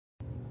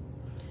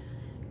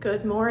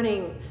Good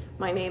morning.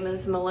 My name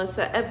is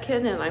Melissa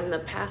Ebken, and I'm the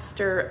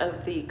pastor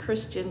of the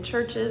Christian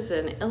churches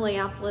in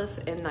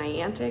Illiopolis and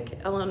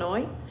Niantic,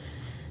 Illinois.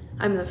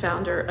 I'm the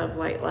founder of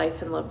Light,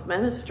 Life, and Love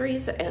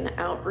Ministries, an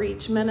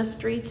outreach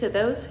ministry to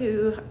those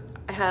who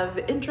have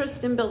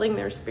interest in building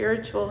their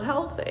spiritual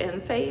health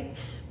and faith,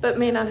 but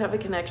may not have a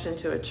connection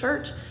to a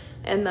church,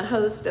 and the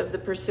host of the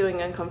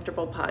Pursuing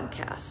Uncomfortable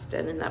podcast.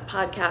 And in that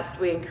podcast,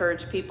 we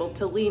encourage people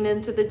to lean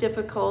into the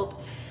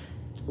difficult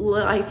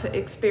life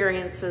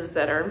experiences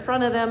that are in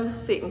front of them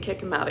so you can kick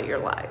them out of your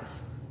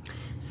lives.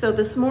 So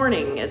this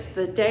morning, it's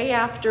the day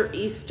after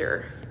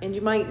Easter, and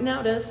you might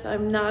notice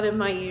I'm not in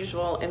my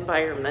usual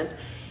environment,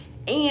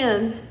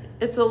 and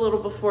it's a little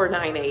before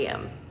 9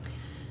 a.m.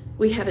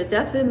 We had a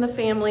death in the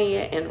family,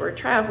 and we're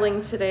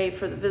traveling today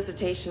for the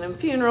visitation and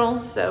funeral,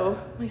 so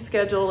my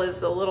schedule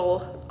is a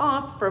little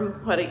off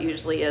from what it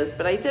usually is,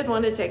 but I did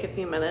want to take a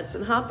few minutes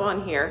and hop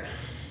on here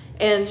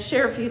and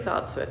share a few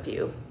thoughts with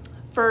you.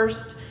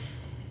 First,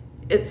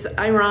 it's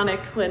ironic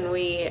when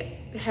we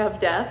have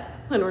death,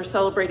 when we're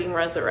celebrating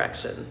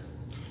resurrection.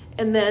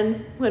 And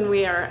then when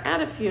we are at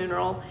a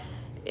funeral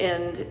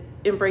and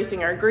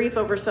embracing our grief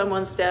over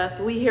someone's death,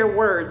 we hear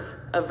words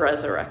of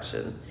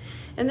resurrection.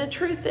 And the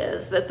truth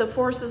is that the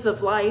forces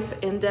of life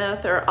and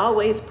death are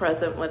always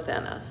present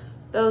within us.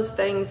 Those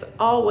things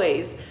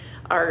always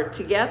are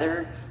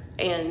together,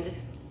 and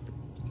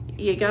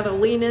you got to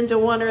lean into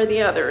one or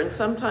the other. And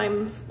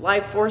sometimes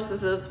life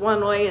forces us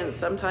one way, and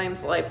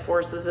sometimes life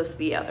forces us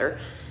the other.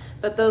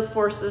 But those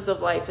forces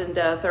of life and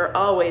death are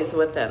always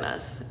within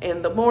us.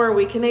 And the more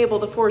we can enable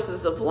the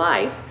forces of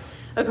life,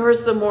 of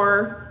course, the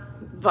more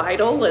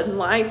vital and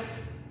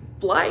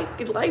life-filled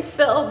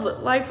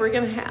life we're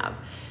going to have.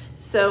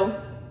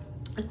 So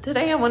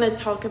today I want to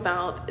talk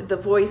about the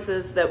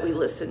voices that we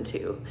listen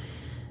to.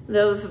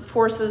 Those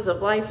forces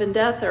of life and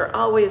death are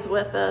always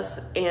with us,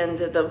 and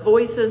the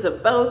voices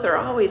of both are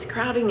always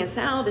crowding us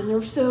out, and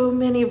there's so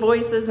many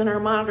voices in our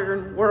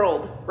modern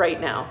world right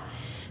now.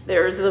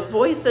 There's the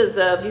voices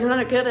of, you're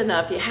not good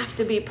enough, you have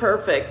to be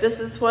perfect, this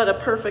is what a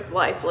perfect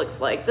life looks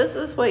like, this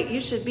is what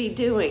you should be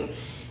doing.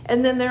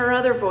 And then there are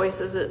other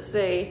voices that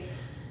say,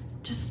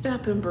 just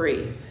stop and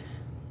breathe.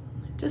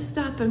 Just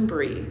stop and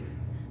breathe.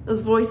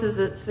 Those voices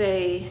that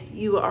say,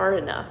 you are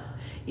enough.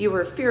 You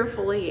were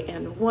fearfully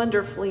and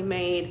wonderfully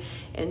made,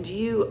 and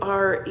you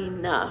are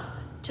enough,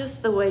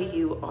 just the way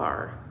you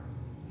are.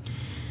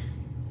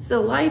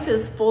 So life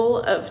is full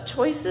of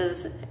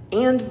choices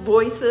and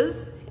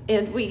voices,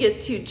 and we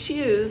get to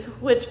choose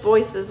which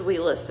voices we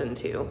listen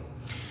to.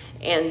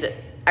 And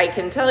I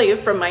can tell you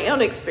from my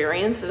own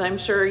experience, and I'm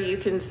sure you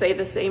can say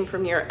the same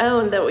from your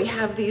own, that we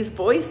have these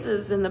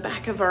voices in the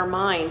back of our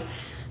mind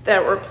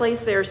that were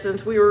placed there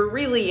since we were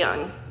really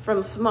young,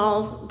 from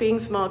being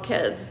small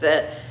kids,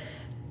 that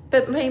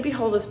maybe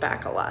hold us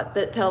back a lot,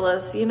 that tell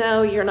us, you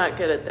know, you're not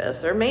good at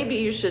this, or maybe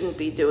you shouldn't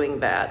be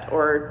doing that,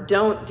 or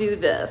don't do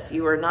this,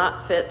 you are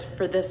not fit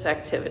for this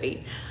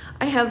activity.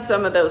 I have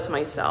some of those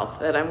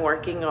myself that I'm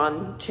working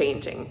on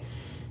changing.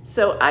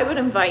 So I would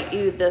invite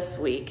you this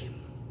week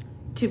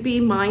to be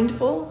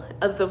mindful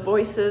of the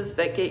voices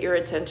that get your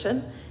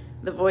attention,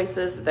 the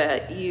voices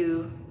that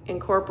you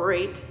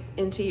incorporate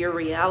into your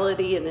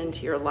reality and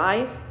into your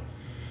life,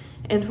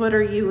 and what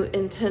are you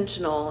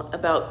intentional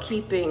about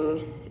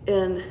keeping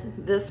in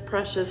this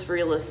precious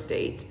real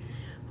estate.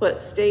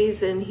 What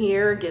stays in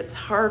here gets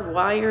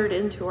hardwired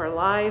into our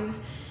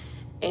lives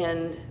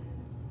and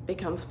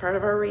becomes part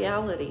of our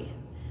reality.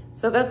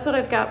 So that's what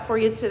I've got for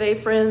you today,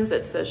 friends.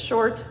 It's a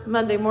short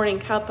Monday morning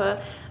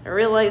cuppa. I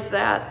realize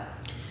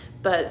that,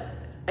 but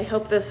I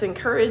hope this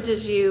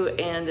encourages you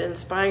and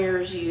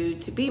inspires you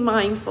to be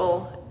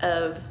mindful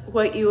of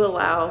what you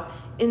allow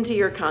into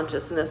your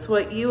consciousness,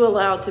 what you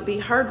allow to be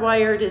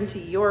hardwired into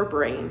your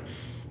brain,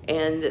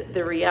 and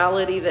the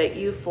reality that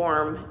you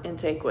form and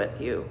take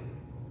with you.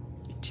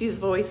 Choose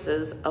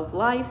voices of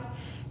life.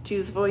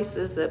 Choose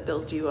voices that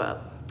build you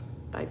up.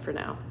 Bye for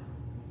now.